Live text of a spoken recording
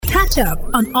Catch up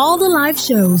on all the live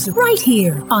shows right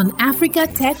here on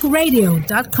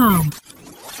africatechradio.com.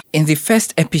 In the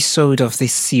first episode of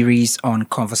this series on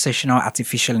conversational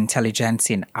artificial intelligence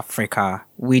in Africa,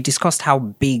 we discussed how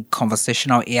big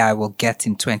conversational AI will get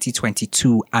in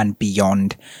 2022 and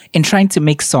beyond. In trying to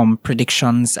make some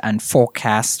predictions and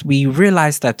forecasts, we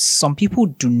realized that some people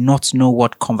do not know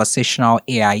what conversational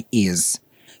AI is.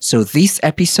 So this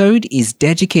episode is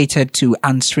dedicated to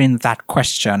answering that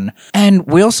question. And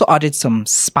we also added some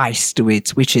spice to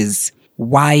it, which is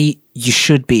why you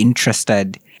should be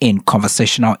interested in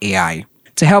conversational AI.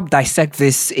 To help dissect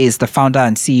this is the founder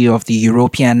and CEO of the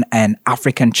European and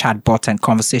African Chatbot and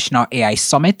Conversational AI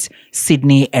Summit,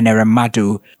 Sydney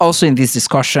Eneremadu. Also in this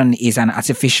discussion is an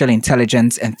artificial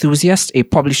intelligence enthusiast, a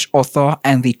published author,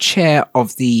 and the chair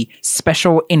of the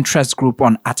Special Interest Group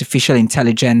on Artificial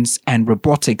Intelligence and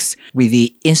Robotics with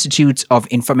the Institute of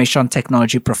Information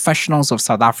Technology Professionals of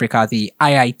South Africa, the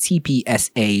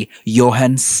IITPSA,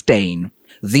 Johan Steyn.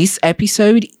 This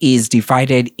episode is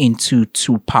divided into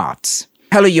two parts.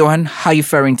 Hello, Johan. How are you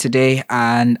faring today?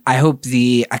 And I hope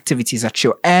the activities at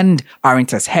your end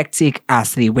aren't as hectic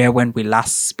as they were when we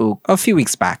last spoke a few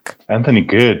weeks back. Anthony,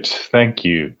 good. Thank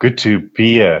you. Good to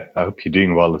be here. I hope you're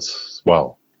doing well as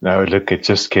well. Now, look, it's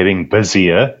just getting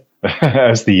busier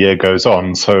as the year goes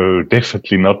on. So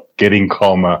definitely not getting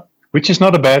calmer, which is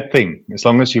not a bad thing. As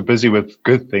long as you're busy with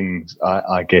good things,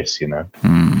 I guess, you know.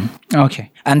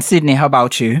 Okay. And Sydney, how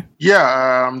about you?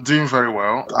 Yeah, I'm doing very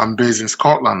well. I'm based in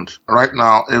Scotland. Right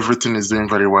now, everything is doing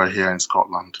very well here in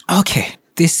Scotland. Okay.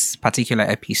 This particular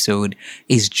episode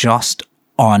is just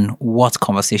on what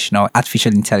conversational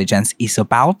artificial intelligence is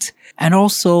about and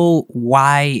also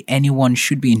why anyone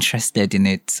should be interested in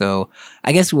it. So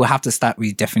I guess we'll have to start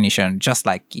with definition, just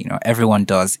like, everyone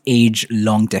does.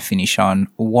 Age-long definition.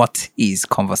 What is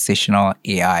conversational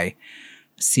AI?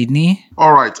 Sydney?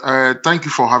 All right. Thank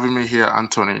you for having me here,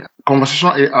 Anthony.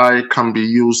 Conversational AI can be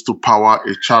used to power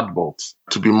a chatbot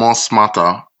to be more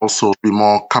smarter, also be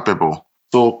more capable.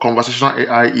 So conversational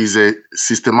AI is a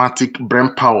systematic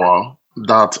brain power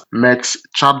that makes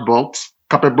chatbots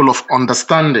capable of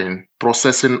understanding,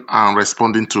 processing, and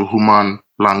responding to human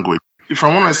language. If I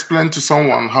want to explain to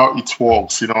someone how it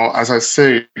works, as I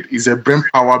say, is a brain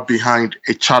power behind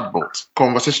a chatbot.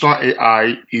 Conversational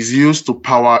AI is used to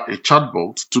power a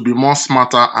chatbot to be more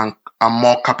smarter and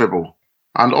more capable.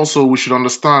 And also it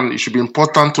should be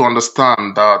important to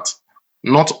understand that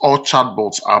not all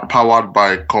chatbots are powered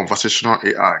by conversational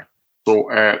AI. So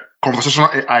conversational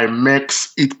AI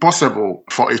makes it possible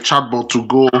for a chatbot to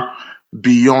go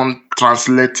beyond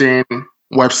translating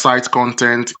website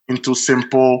content into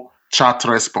simple chat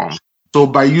response. So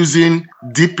by using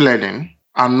deep learning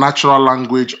and natural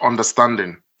language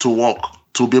understanding to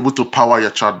be able to power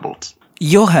your chatbot.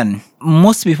 Johan,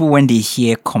 most people, when they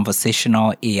hear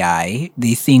conversational AI,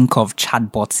 they think of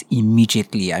chatbots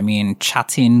immediately. I mean,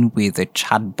 chatting with a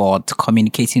chatbot,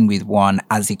 communicating with one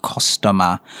as a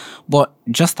customer. But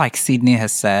just like Sydney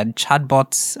has said,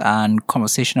 chatbots and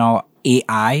conversational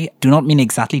AI do not mean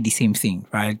exactly the same thing,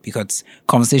 right? Because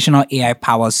conversational AI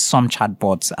powers some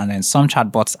chatbots, and then some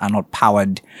chatbots are not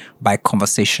powered by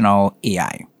conversational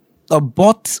AI. A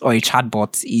bot or a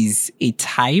chatbot is a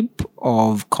type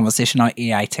of conversational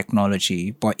AI technology,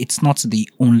 but it's not the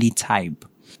only type.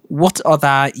 What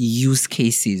other use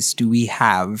cases do we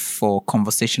have for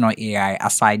conversational AI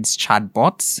aside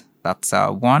chatbots? That's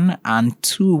one. And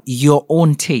two, your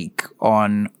own take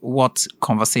on what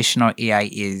conversational AI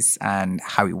is and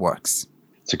how it works.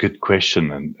 It's a good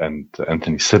question. And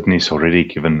Anthony, Sydney's already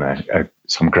given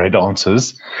some great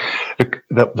answers. Look,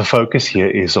 the focus here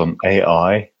is on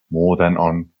AI more than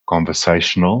on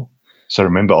conversational. So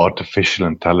remember, artificial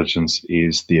intelligence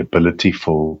is the ability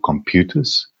for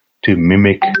computers to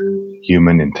mimic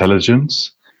human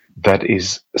intelligence. That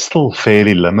is still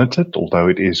fairly limited, although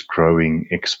it is growing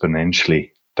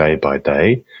exponentially day by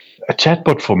day. A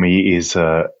chatbot for me is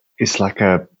like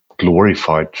a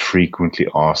glorified frequently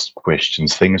asked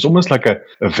questions thing. It's almost like a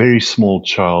very small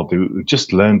child who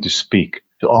just learned to speak,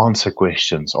 to answer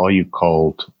questions. Are you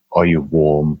cold? Are you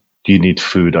warm? Do you need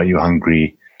food? Are you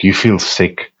hungry? Do you feel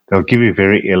sick? They'll give you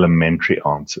very elementary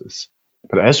answers.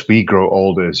 But as we grow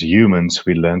older as humans,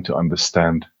 we learn to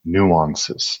understand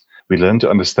nuances. We learn to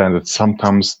understand that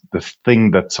sometimes the thing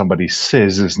that somebody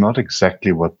says is not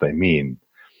exactly what they mean.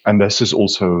 And this is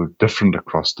also different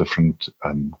across different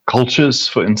cultures,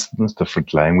 for instance,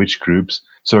 different language groups.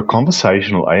 So a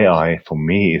conversational AI for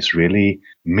me is really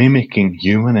mimicking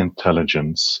human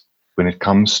intelligence when it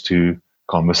comes to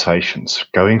conversations,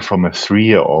 going from a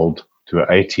 3-year-old to an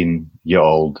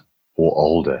 18-year-old or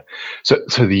older. So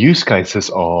the use cases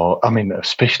are, I mean,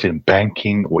 especially in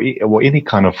banking or any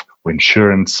kind of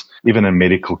insurance, even in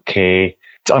medical care,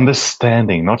 it's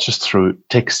understanding, not just through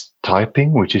text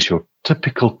typing, which is your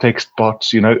typical text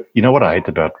bots. You know what I hate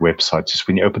about websites is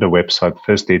when you open a website,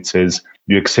 firstly it says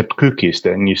you accept cookies.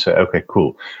 Then you say, okay,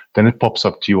 cool. Then it pops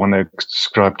up, do you want to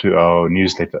subscribe to our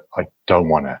newsletter? I don't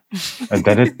want to. And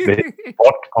then it's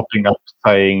bot popping up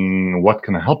saying, what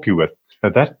can I help you with? Now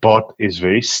that bot is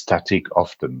very static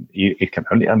often. It can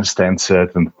only understand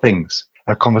certain things.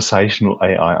 A conversational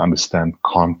AI understands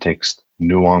context,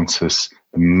 nuances,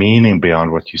 the meaning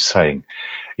beyond what you're saying.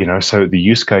 So the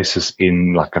use cases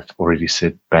in, like I've already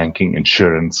said, banking,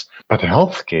 insurance, but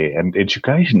healthcare and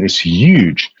education is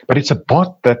huge. But it's a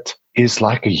bot that is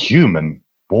like a human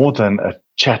more than a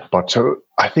chatbot. So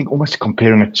I think almost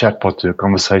comparing a chatbot to a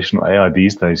conversational AI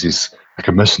these days is like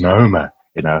a misnomer,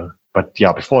 But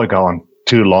yeah, before I go on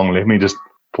too long, let me just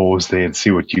pause there and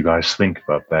see what you guys think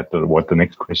about that, or what the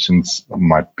next questions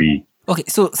might be. Okay,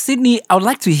 so Sydney, I would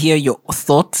like to hear your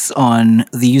thoughts on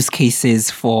the use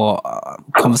cases for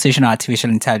conversational artificial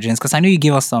intelligence, because I know you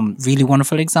gave us some really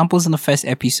wonderful examples in the first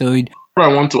episode. What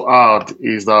I want to add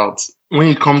is that when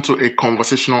you come to a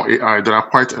conversational AI, there are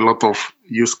quite a lot of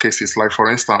use cases. Like, for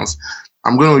instance,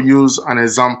 I'm going to use an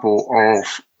example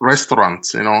of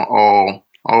restaurants, or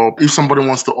if somebody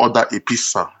wants to order a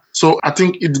pizza. So I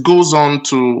think it goes on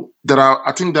to, there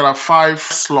are 5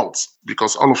 slots,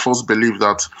 because all of us believe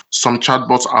that some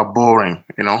chatbots are boring,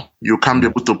 you can't be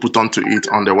able to put onto it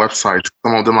on the website.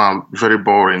 Some of them are very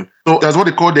boring. So there's what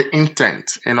they call the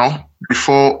intent,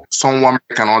 before someone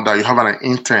make an order, you have an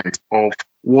intent of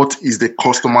what is the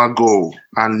customer goal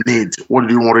and need. What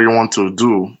do you really want to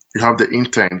do? You have the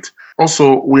intent.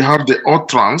 Also, we have the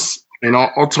utterance.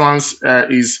 Utterance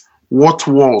is what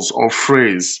words or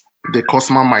phrase the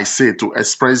customer might say to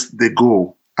express the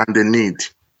goal and the need.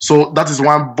 So that is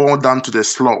why I'm boiled down to the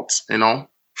slots,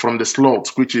 from the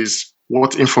slots, which is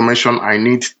what information I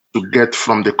need to get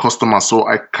from the customer so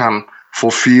I can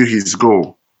fulfill his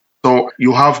goal. So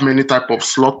you have many type of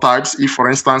slot types. If, for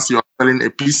instance, you're selling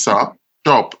a pizza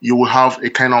shop, you will have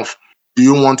a kind of, do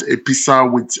you want a pizza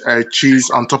with cheese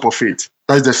on top of it?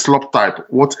 That's the slot type.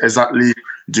 What exactly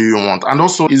do you want? And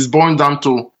also it's boiled down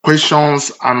to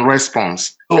questions and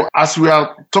response. So as we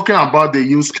are talking about the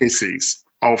use cases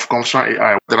of conversational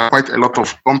AI, there are quite a lot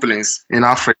of companies in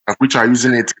Africa which are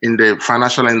using it in the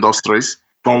financial industries,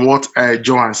 from what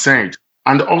Johan said.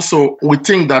 And also we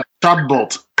think that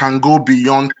chatbot can go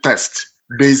beyond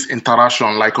text-based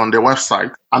interaction like on the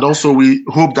website. And also we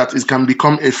hope that it can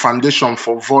become a foundation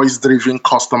for voice-driven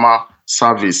customer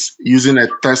service using a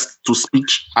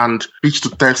text-to-speech and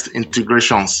speech-to-text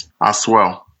integrations as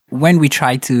well. When we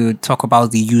try to talk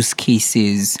about the use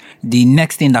cases, the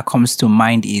next thing that comes to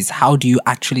mind is, how do you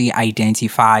actually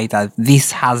identify that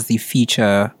this has the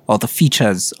feature or the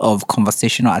features of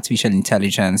conversational artificial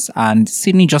intelligence? And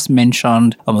Sydney just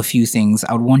mentioned a few things.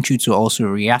 I would want you to also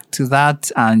react to that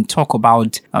and talk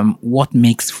about what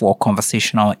makes for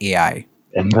conversational AI.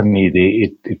 And then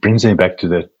it brings me back to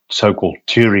the so-called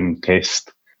Turing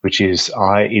test, which is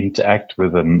I interact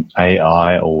with an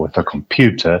AI or with a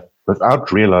computer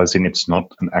without realizing it's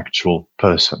not an actual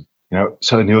person.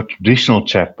 So in your traditional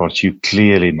chatbots, you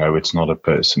clearly know it's not a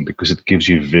person because it gives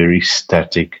you very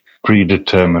static,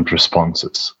 predetermined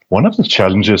responses. One of the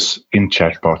challenges in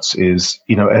chatbots is,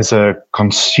 as a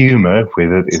consumer,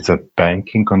 whether it's a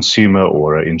banking consumer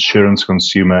or an insurance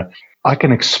consumer, I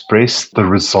can express the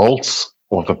results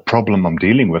or the problem I'm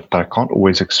dealing with, but I can't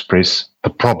always express the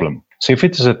problem. So if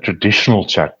it is a traditional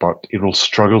chatbot, it will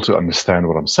struggle to understand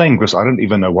what I'm saying because I don't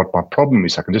even know what my problem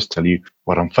is. I can just tell you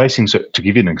what I'm facing. So to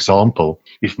give you an example,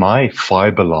 if my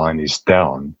fiber line is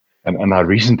down, and I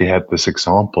recently had this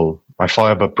example, my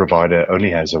fiber provider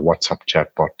only has a WhatsApp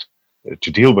chatbot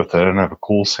to deal with. They don't have a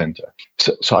call center.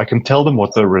 So I can tell them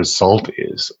what the result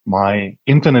is. My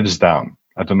internet is down.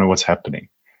 I don't know what's happening.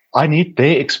 I need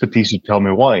their expertise to tell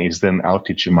me why. Is there an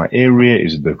outage in my area?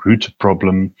 Is it the router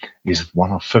problem? Is it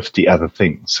one of 50 other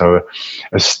things? So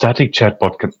a static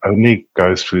chatbot can only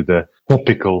go through the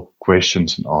typical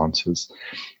questions and answers.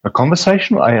 A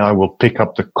conversational AI will pick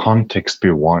up the context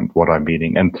behind what I'm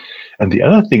meaning. And the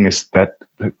other thing is that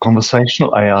the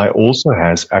conversational AI also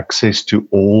has access to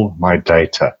all my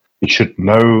data. It should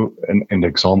know an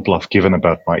example I've given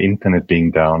about my internet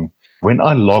being down. When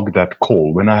I log that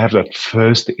call, when I have that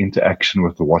first interaction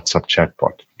with the WhatsApp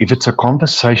chatbot, if it's a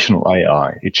conversational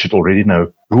AI, it should already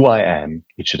know who I am.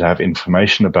 It should have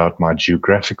information about my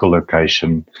geographical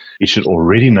location. It should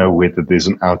already know whether there's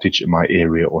an outage in my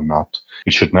area or not.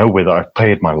 It should know whether I've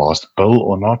paid my last bill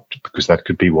or not, because that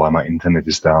could be why my internet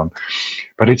is down.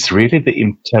 But it's really the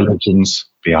intelligence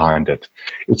behind it.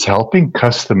 It's helping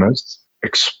customers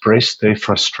express their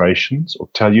frustrations or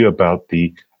tell you about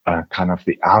the kind of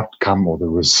the outcome or the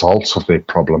results of their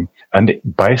problem. And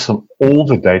based on all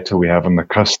the data we have on the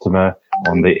customer,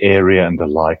 on the area and the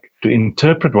like, to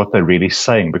interpret what they're really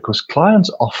saying, because clients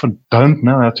often don't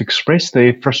know how to express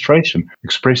their frustration,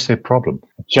 express their problem.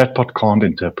 A chatbot can't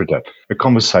interpret that. A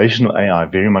conversational AI,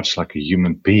 very much like a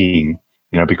human being,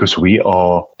 because we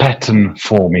are pattern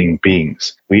forming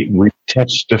beings. We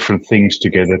attach different things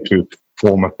together to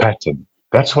form a pattern.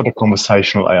 That's what a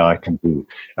conversational AI can do.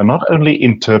 And not only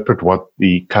interpret what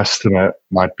the customer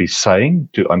might be saying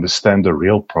to understand the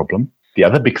real problem. The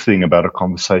other big thing about a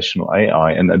conversational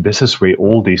AI, and this is where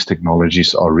all these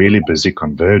technologies are really busy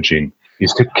converging,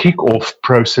 is to kick off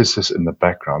processes in the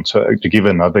background. So to give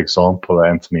another example,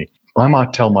 Anthony, I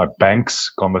might tell my bank's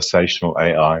conversational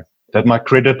AI that my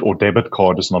credit or debit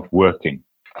card is not working.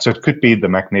 So it could be the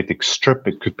magnetic strip,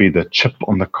 it could be the chip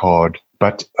on the card,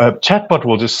 but a chatbot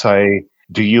will just say,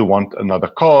 do you want another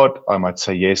card? I might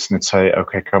say yes, and it'd say,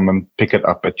 okay, come and pick it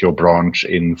up at your branch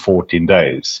in 14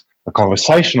 days. A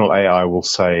conversational AI will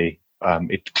say,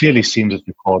 it clearly seems that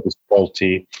the card is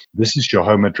faulty. This is your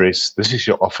home address. This is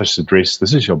your office address.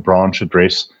 This is your branch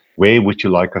address. Where would you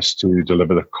like us to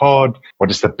deliver the card?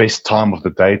 What is the best time of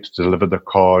the day to deliver the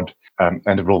card?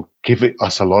 And it will give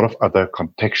us a lot of other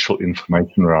contextual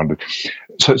information around it.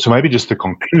 So maybe just to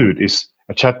conclude is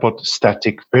a chatbot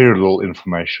static, very little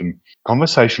information.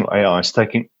 Conversational AI is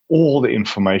taking all the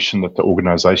information that the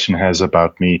organization has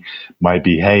about me, my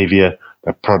behavior,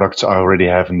 the products I already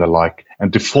have and the like,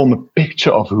 and to form a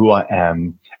picture of who I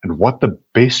am and what the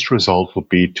best result will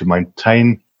be to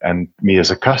maintain and me as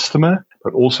a customer,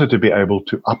 but also to be able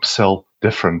to upsell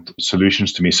different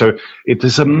solutions to me. So it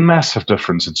is a massive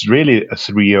difference. It's really a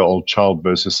 3-year-old child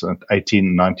versus an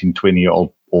 18, 19,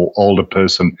 20-year-old or older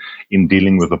person in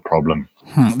dealing with a problem.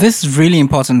 This is really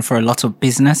important for a lot of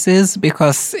businesses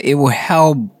because it will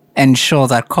help ensure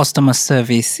that customer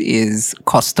service is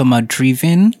customer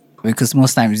driven. Because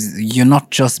most times you're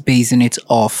not just basing it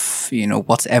off,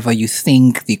 whatever you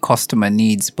think the customer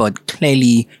needs, but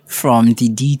clearly from the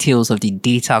details of the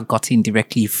data gotten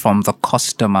directly from the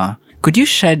customer. Could you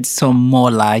shed some more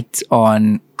light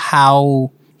on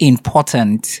how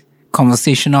important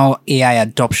conversational AI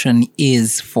adoption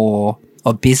is for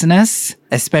a business,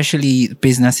 especially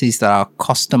businesses that are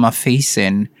customer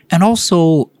facing? And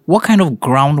also, what kind of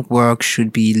groundwork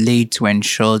should be laid to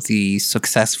ensure the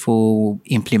successful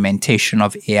implementation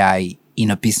of AI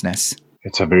in a business?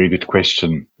 It's a very good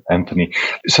question, Anthony.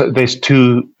 So there's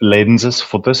two lenses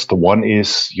for this. The one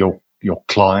is your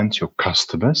clients, your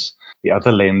customers. The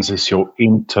other lens is your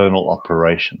internal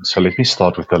operations. So let me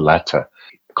start with the latter.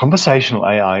 Conversational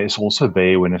AI is also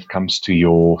there when it comes to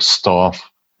your staff,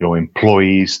 your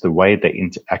employees, the way they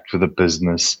interact with the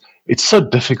business. It's so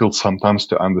difficult sometimes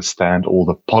to understand all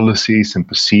the policies and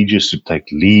procedures to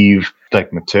take leave,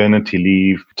 take maternity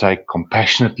leave, take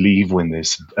compassionate leave when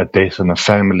there's a death in a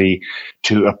family,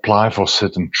 to apply for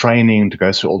certain training, to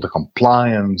go through all the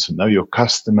compliance and know your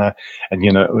customer. And,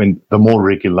 in the more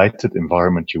regulated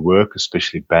environment you work,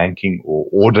 especially banking or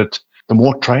audit, the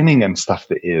more training and stuff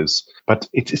there is. But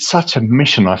it's such a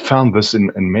mission. I found this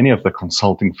in many of the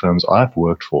consulting firms I've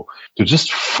worked for, to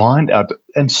just find out,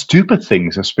 and stupid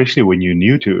things, especially when you're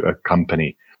new to a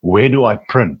company. Where do I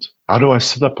print? How do I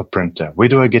set up a printer? Where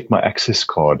do I get my access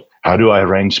card? How do I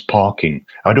arrange parking?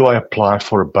 How do I apply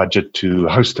for a budget to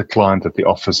host a client at the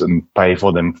office and pay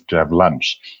for them to have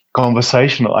lunch?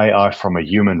 Conversational AI from a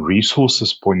human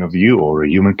resources point of view or a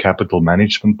human capital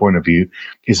management point of view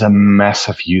is a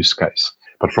massive use case.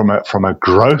 But from a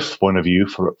growth point of view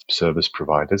for service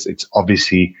providers, it's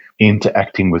obviously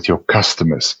interacting with your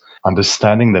customers,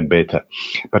 understanding them better.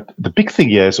 But the big thing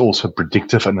here is also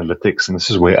predictive analytics, and this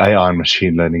is where AI and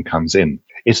machine learning comes in.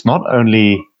 It's not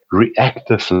only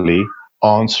reactively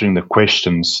answering the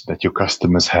questions that your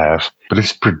customers have, but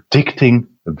it's predicting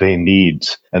their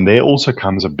needs. And there also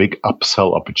comes a big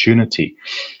upsell opportunity.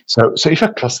 So if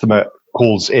a customer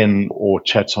calls in or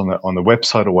chats on the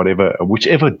website or whatever,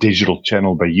 whichever digital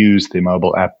channel they use, their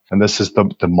mobile app, and this is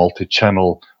the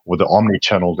multi-channel or the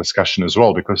omni-channel discussion as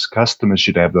well, because customers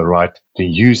should have the right to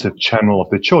use the channel of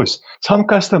their choice. Some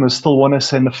customers still want to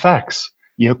send a fax.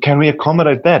 Can we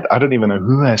accommodate that? I don't even know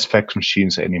who has fax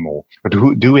machines anymore. But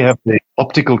do we have the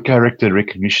optical character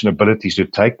recognition abilities to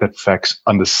take that fax,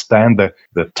 understand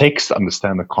the text,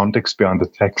 understand the context behind the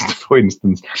text, for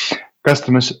instance,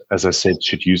 Customers, as I said,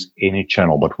 should use any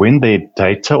channel, but when their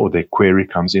data or their query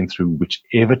comes in through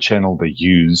whichever channel they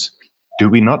use, do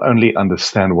we not only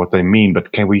understand what they mean,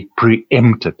 but can we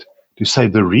preempt it to say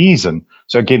the reason?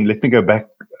 So again, let me go back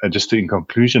just to in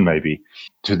conclusion, maybe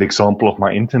to the example of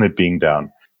my internet being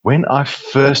down. When I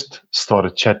first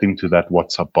started chatting to that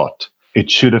WhatsApp bot, it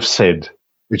should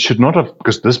not have,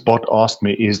 because this bot asked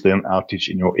me, is there an outage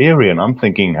in your area? And I'm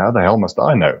thinking, how the hell must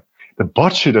I know? The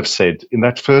bot should have said in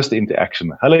that first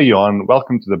interaction, hello, Johan,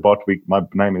 welcome to the bot week. My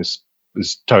name is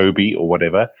Toby or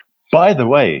whatever. By the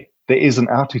way, there is an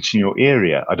outage in your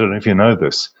area. I don't know if you know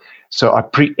this. So I'm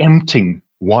preempting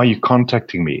why you're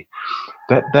contacting me.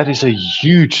 That is a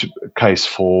huge case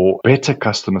for better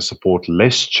customer support,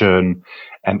 less churn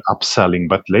and upselling.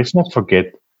 But let's not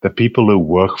forget the people who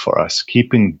work for us,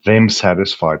 keeping them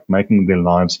satisfied, making their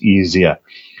lives easier.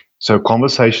 So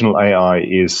conversational AI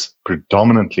is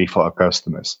predominantly for our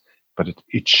customers, but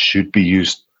it should be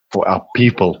used for our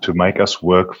people to make us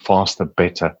work faster,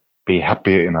 better, be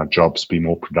happier in our jobs, be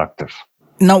more productive.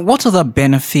 Now, what other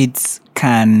benefits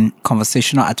can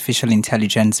conversational artificial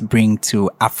intelligence bring to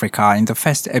Africa? In the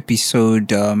first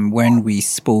episode, when we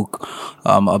spoke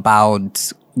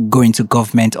about going to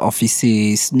government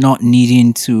offices, not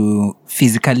needing to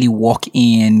physically walk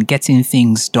in, getting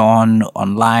things done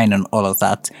online and all of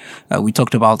that. We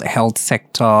talked about the health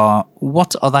sector.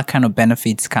 What other kind of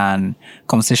benefits can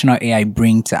conversational AI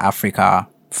bring to Africa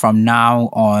from now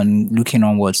on, looking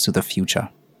onwards to the future?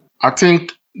 I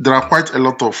think there are quite a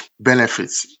lot of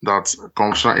benefits that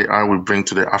conversational AI will bring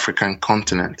to the African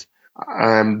continent.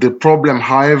 The problem,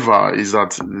 however, is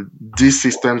that these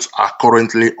systems are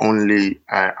currently only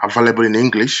available in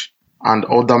English and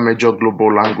other major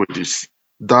global languages.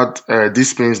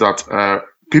 This means that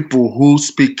people who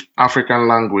speak African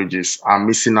languages are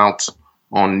missing out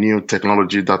on new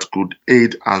technology that could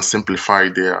aid and simplify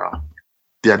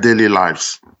their daily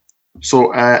lives.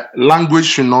 So language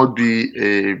should not be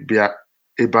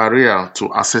a barrier to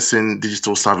accessing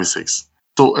digital services.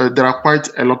 So there are quite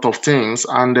a lot of things.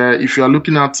 And if you are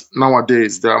looking at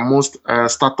nowadays, there are most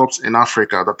startups in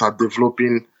Africa that are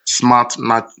developing smart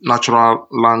natural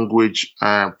language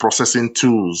processing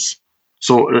tools.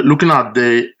 So looking at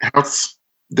the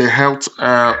health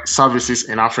services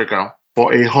in Africa,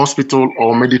 for a hospital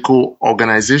or medical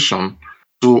organization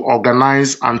to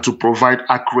organize and to provide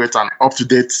accurate and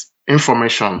up-to-date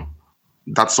information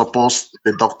that supports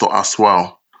the doctor as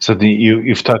well. So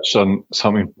you've touched on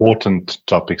some important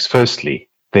topics. Firstly,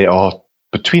 there are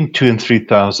between 2,000 and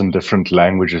 3,000 different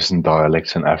languages and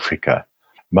dialects in Africa.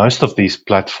 Most of these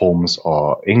platforms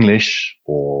are English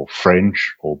or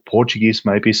French or Portuguese,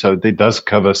 maybe. So it does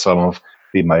cover some of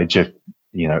the major,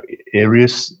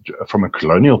 areas from a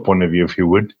colonial point of view, if you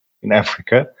would, in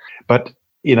Africa. But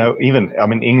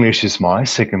English is my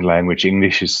second language.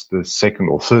 English is the second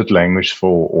or third language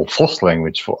or fourth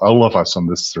language for all of us on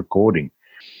this recording.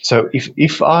 So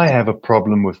if I have a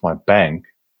problem with my bank,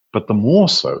 but the more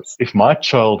so, if my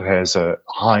child has a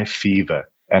high fever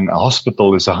and a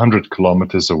hospital is 100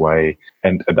 kilometers away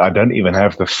and I don't even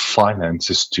have the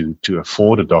finances to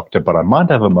afford a doctor, but I might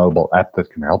have a mobile app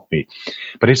that can help me.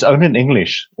 But it's only in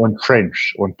English or in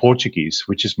French or in Portuguese,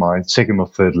 which is my second or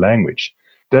third language.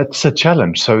 That's a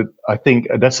challenge. So I think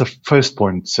that's the first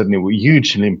point, certainly a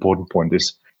hugely important point,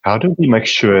 is how do we make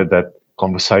sure that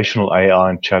conversational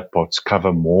AI and chatbots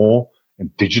cover more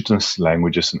indigenous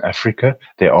languages in Africa?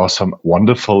 There are some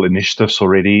wonderful initiatives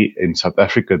already. In South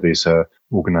Africa, there's an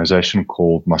organization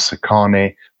called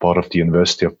Masakane, part of the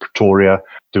University of Pretoria,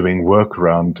 doing work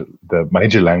around the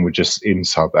major languages in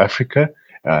South Africa,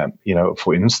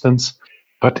 for instance.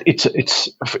 But it's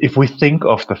if we think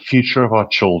of the future of our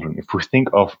children, if we think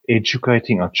of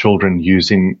educating our children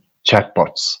using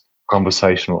chatbots,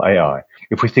 conversational AI,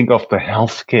 if we think of the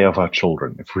healthcare of our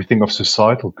children, if we think of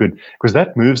societal good, because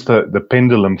that moves the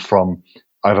pendulum from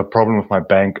I have a problem with my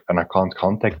bank and I can't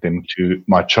contact them to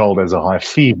my child has a high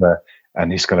fever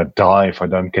and he's going to die if I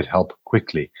don't get help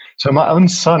quickly. So my own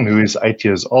son, who is 8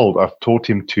 years old, I've taught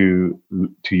him to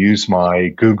use my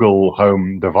Google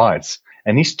Home device.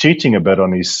 And he's cheating a bit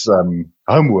on his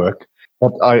homework,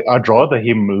 but I'd rather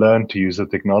him learn to use the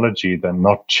technology than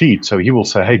not cheat. So he will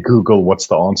say, hey, Google, what's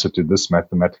the answer to this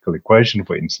mathematical equation,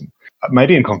 for instance?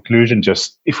 Maybe in conclusion,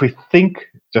 if we think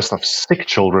just of sick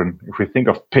children, if we think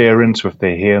of parents with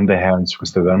their hair in their hands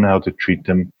because they don't know how to treat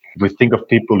them, if we think of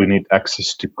people who need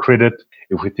access to credit,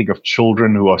 if we think of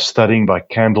children who are studying by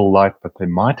candlelight, but they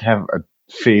might have a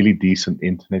fairly decent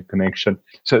internet connection.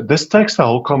 So this takes the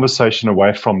whole conversation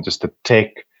away from just the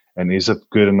tech and is it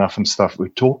good enough and stuff. We're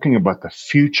talking about the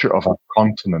future of our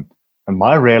continent. And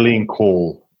my rallying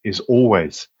call is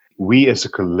always, we as a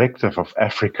collective of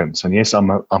Africans, and yes, I'm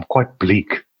quite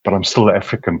bleak, but I'm still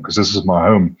African because this is my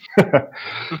home.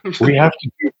 We have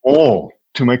to do more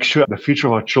to make sure the future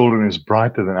of our children is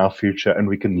brighter than our future, and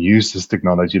we can use this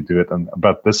technology to do it. And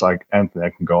about this, Anthony, I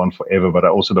can go on forever, but I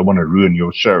also don't want to ruin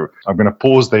your show. I'm going to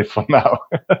pause there for now.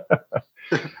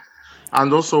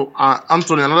 And also,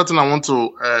 Anthony, another thing I want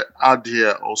to add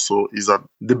here also is that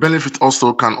the benefit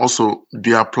also can also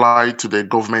be applied to the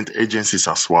government agencies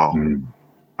as well,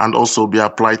 and also be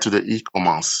applied to the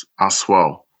e-commerce as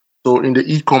well. So in the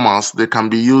e-commerce, they can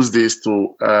be used this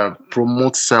to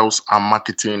promote sales and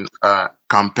marketing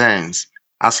campaigns.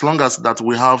 As long as that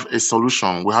we have a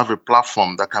solution, we have a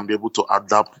platform that can be able to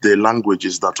adapt the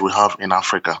languages that we have in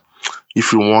Africa.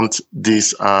 If you want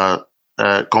this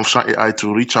conversational AI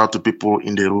to reach out to people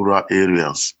in the rural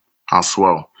areas as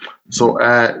well. So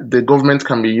the government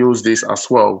can be used this as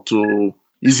well to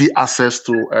easy access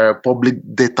to public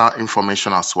data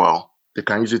information as well. They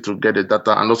can use it to get the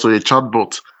data, and also a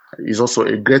chatbot is also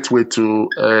a great way to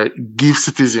give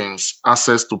citizens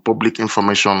access to public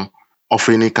information of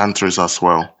any countries as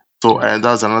well. So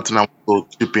that's another thing I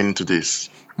want to chip into this.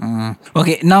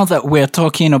 Okay, now that we're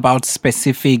talking about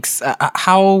specifics,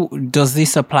 how does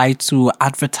this apply to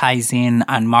advertising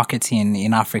and marketing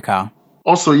in Africa?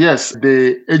 Also, yes,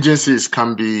 the agencies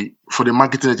can be, for the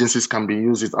marketing agencies can be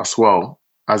used it as well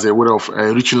as a way of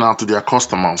reaching out to their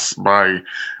customers by,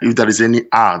 if there is any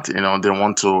ad,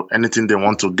 anything they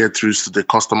want to get through to the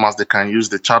customers, they can use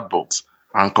the chatbots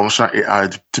and conversational AI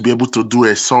to be able to do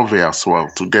a survey as well,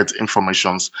 to get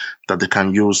informations that they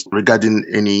can use regarding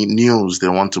any news they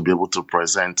want to be able to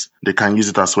present. They can use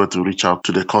it as well to reach out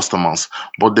to the customers.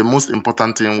 But the most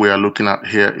important thing we are looking at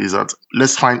here is that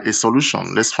let's find a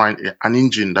solution. Let's find an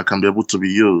engine that can be able to be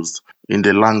used in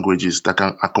the languages that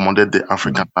can accommodate the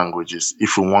African languages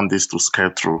if we want this to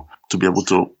scale through, to be able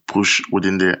to push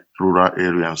within the rural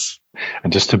areas.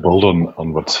 And just to build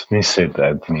on what Sydney said,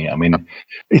 Anthony, I mean,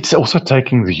 it's also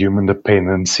taking the human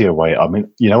dependency away. I mean,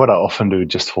 you know what I often do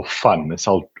just for fun is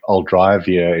I'll drive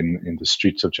here in the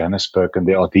streets of Johannesburg, and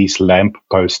there are these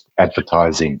lamppost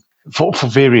advertising for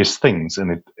various things,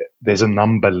 and there's a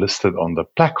number listed on the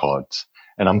placards.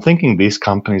 And I'm thinking these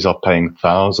companies are paying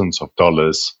thousands of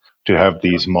dollars to have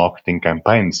these marketing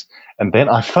campaigns. And then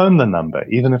I phone the number,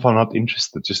 even if I'm not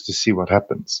interested, just to see what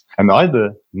happens. And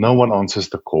either no one answers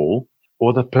the call,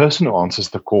 or the person who answers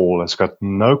the call has got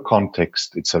no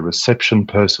context. It's a reception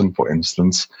person, for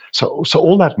instance. So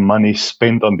all that money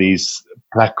spent on these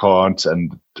placards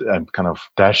and kind of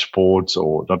dashboards,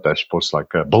 or not dashboards, like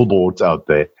billboards out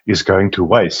there, is going to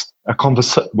waste.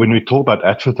 When we talk about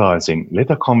advertising,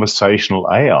 let a conversational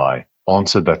AI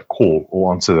answer that call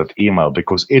or answer that email,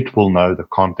 because it will know the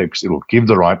context. It will give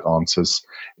the right answers,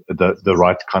 the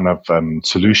right kind of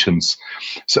solutions.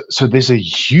 So there's a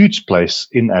huge place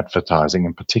in advertising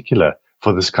in particular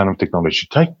for this kind of technology.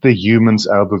 Take the humans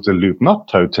out of the loop, not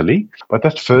totally, but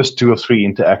that first 2 or 3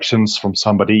 interactions from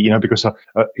somebody, because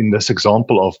in this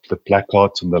example of the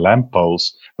placards and the lamp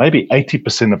poles, maybe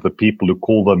 80% of the people who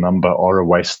call the number are a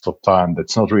waste of time.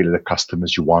 That's not really the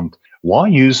customers you want. Why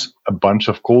use a bunch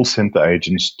of call center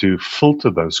agents to filter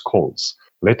those calls?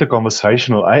 Let the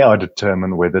conversational AI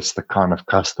determine whether it's the kind of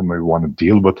customer we want to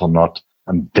deal with or not,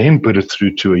 and then put it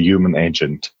through to a human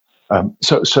agent.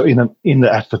 So in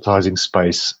the advertising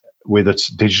space, whether it's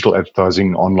digital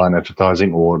advertising, online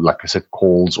advertising, or like I said,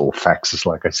 calls or faxes,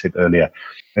 like I said earlier,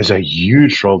 there's a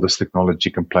huge role this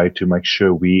technology can play to make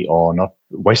sure we are not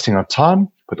wasting our time,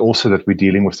 but also that we're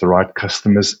dealing with the right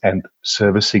customers and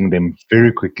servicing them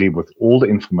very quickly with all the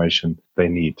information they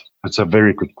need. It's a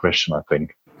very good question, I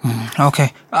think.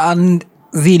 Okay. And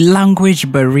the language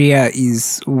barrier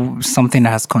is something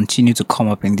that has continued to come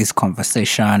up in this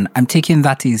conversation. I'm taking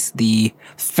that is the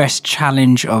first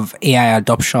challenge of AI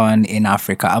adoption in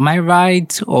Africa. Am I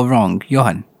right or wrong,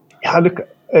 Johan? Yeah, look,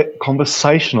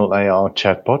 conversational AI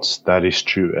chatbots, that is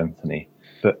true, Anthony.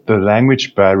 The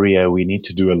language barrier, we need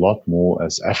to do a lot more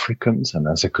as Africans and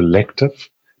as a collective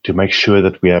to make sure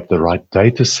that we have the right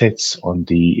data sets on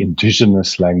the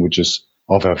indigenous languages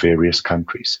of our various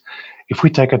countries. If we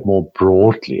take it more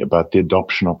broadly about the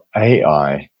adoption of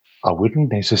AI, I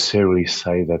wouldn't necessarily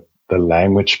say that the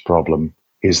language problem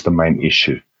is the main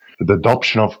issue. The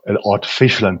adoption of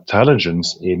artificial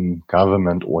intelligence in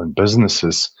government or in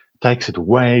businesses takes it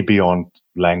way beyond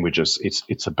languages.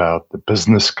 It's about the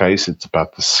business case. It's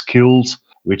about the skills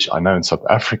which I know in South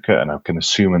Africa, and I can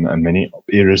assume in many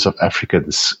areas of Africa,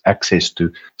 this access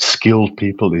to skilled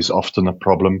people is often a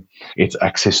problem. It's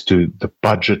access to the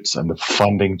budgets and the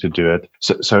funding to do it.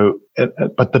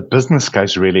 But the business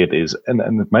case really it is,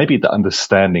 and it may be the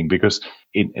understanding, because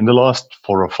in the last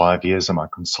 4 or 5 years of my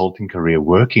consulting career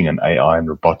working in AI and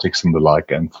robotics and the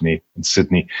like, Anthony, in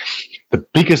Sydney, the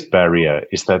biggest barrier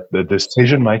is that the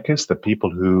decision makers, the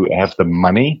people who have the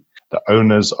money, the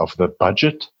owners of the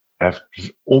budget, have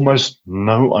almost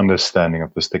no understanding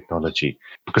of this technology,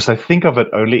 because they think of it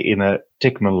only in a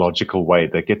technological way.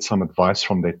 They get some advice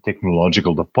from their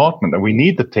technological department, and we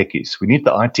need the techies, we need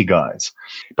the IT guys.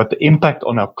 But the impact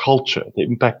on our culture, the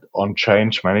impact on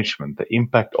change management, the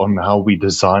impact on how we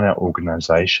design our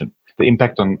organization, the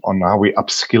impact on how we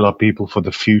upskill our people for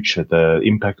the future, the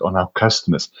impact on our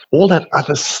customers, all that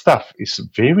other stuff is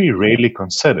very rarely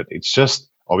considered. It's just,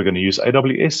 are we going to use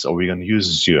AWS? Or are we going to use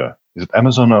Azure? Is it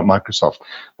Amazon or Microsoft?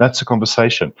 That's a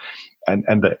conversation.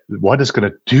 And what it's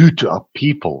going to do to our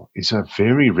people is a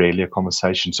very rarely a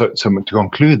conversation. So to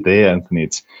conclude there, Anthony,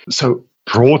 so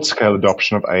broad scale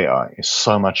adoption of AI is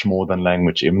so much more than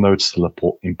language, even though it's still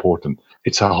important.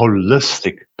 It's a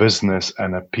holistic business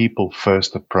and a people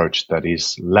first approach that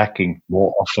is lacking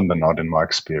more often than not in my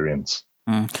experience.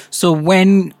 So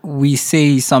when we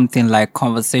say something like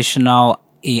conversational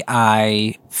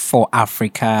AI for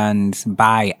Africans,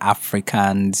 by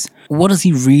Africans, what does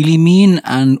it really mean,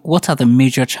 and what are the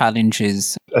major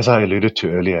challenges? As I alluded to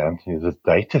earlier, Anthony, the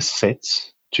data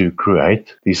sets to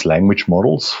create these language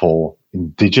models for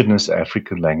indigenous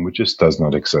African languages does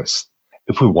not exist.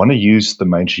 If we want to use the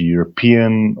major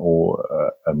European or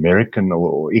American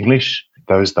or English,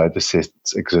 those data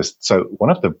sets exist. So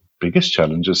one of the biggest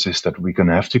challenges is that we're going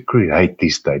to have to create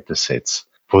these data sets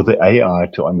for the AI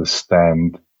to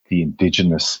understand the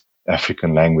indigenous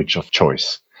African language of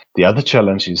choice. The other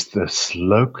challenge is this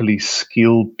locally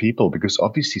skilled people, because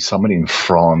obviously somebody in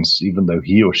France, even though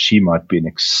he or she might be an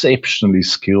exceptionally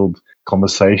skilled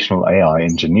conversational AI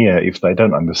engineer, if they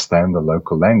don't understand the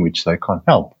local language, they can't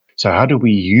help. So how do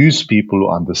we use people who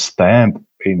understand,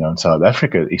 in South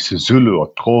Africa, isiZulu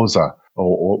or Xhosa,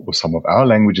 or some of our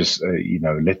languages,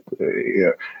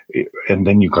 and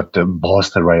then you've got a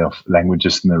vast array of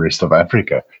languages in the rest of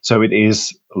Africa. So it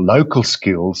is local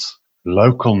skills,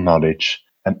 local knowledge,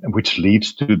 and which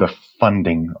leads to the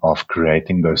funding of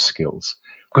creating those skills.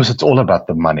 Because it's all about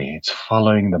the money. It's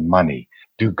following the money.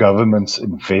 Do governments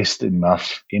invest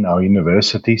enough in our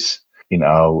universities, in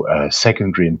our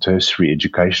secondary and tertiary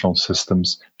educational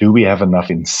systems? Do we have enough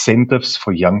incentives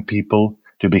for young people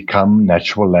to become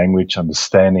natural language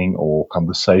understanding or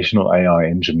conversational AI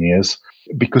engineers?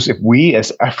 Because if we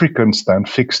as Africans don't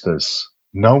fix this,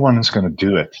 no one is going to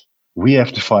do it. We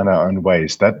have to find our own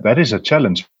ways. That is a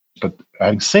challenge. But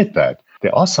having said that,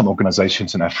 there are some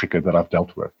organizations in Africa that I've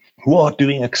dealt with who are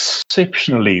doing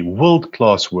exceptionally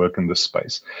world-class work in this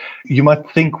space. You might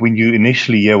think when you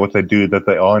initially hear what they do that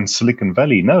they are in Silicon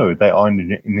Valley. No, they are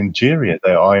in Nigeria.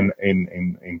 They are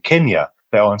in Kenya.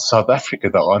 They are in South Africa.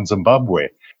 They are in Zimbabwe.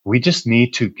 We just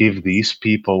need to give these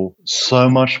people so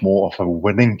much more of a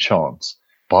winning chance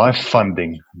by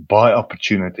funding, by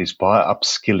opportunities, by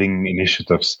upskilling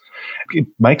initiatives. It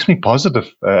makes me positive,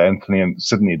 Anthony and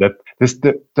Sydney, that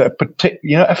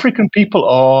African people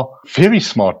are very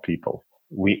smart people.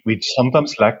 We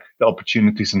sometimes lack the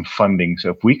opportunities and funding. So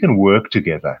if we can work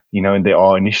together, and there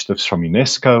are initiatives from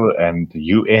UNESCO and the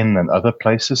UN and other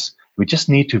places, we just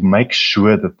need to make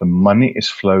sure that the money is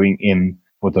flowing in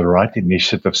for the right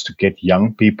initiatives to get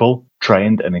young people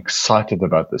trained and excited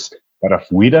about this. But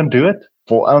if we don't do it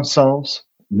for ourselves,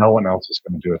 no one else is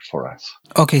going to do it for us.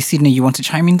 Okay, Sydney, you want to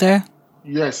chime in there?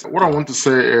 Yes. What I want to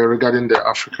say regarding the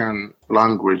African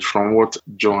language, from what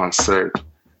Johan said,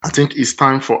 I think it's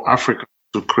time for Africa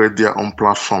to create their own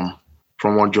platform,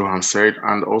 from what Johan said,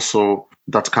 and also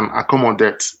that can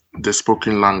accommodate the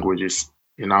spoken languages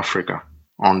in Africa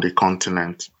on the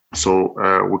continent. So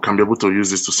we can be able to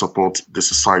use this to support the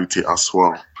society as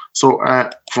well. So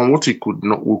from what we could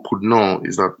know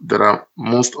is that there are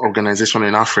most organizations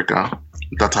in Africa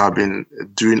that have been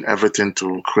doing everything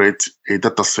to create a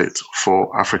data set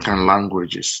for African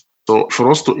languages. So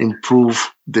for us to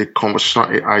improve the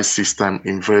conversational AI system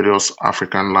in various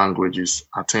African languages,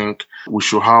 I think we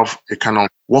should have a kind of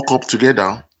work up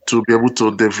together to be able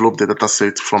to develop the data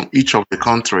set from each of the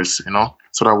countries,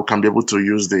 so that we can be able to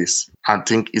use this. I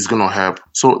think it's going to help.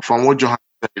 So from what Johan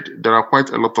said, there are quite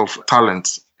a lot of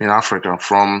talents in Africa,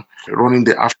 from running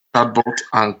the Chatbot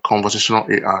and Conversational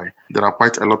AI. There are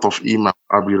quite a lot of emails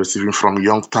I'll be receiving from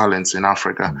young talents in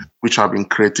Africa, which have been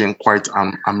creating quite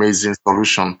an amazing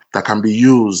solution that can be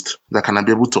used, that can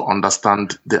be able to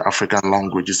understand the African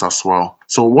languages as well.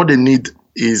 So what they need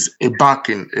is a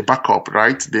backup,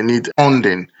 right? They need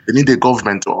funding. They need the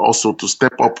government also to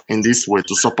step up in this way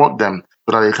to support them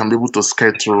so that they can be able to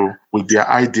skate through with their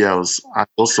ideas, and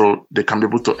also they can be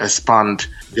able to expand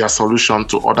their solution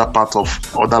to other parts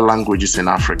of other languages in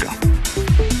Africa.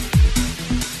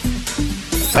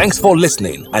 Thanks for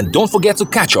listening, and don't forget to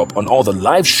catch up on all the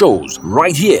live shows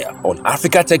right here on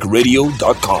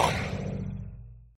africatechradio.com.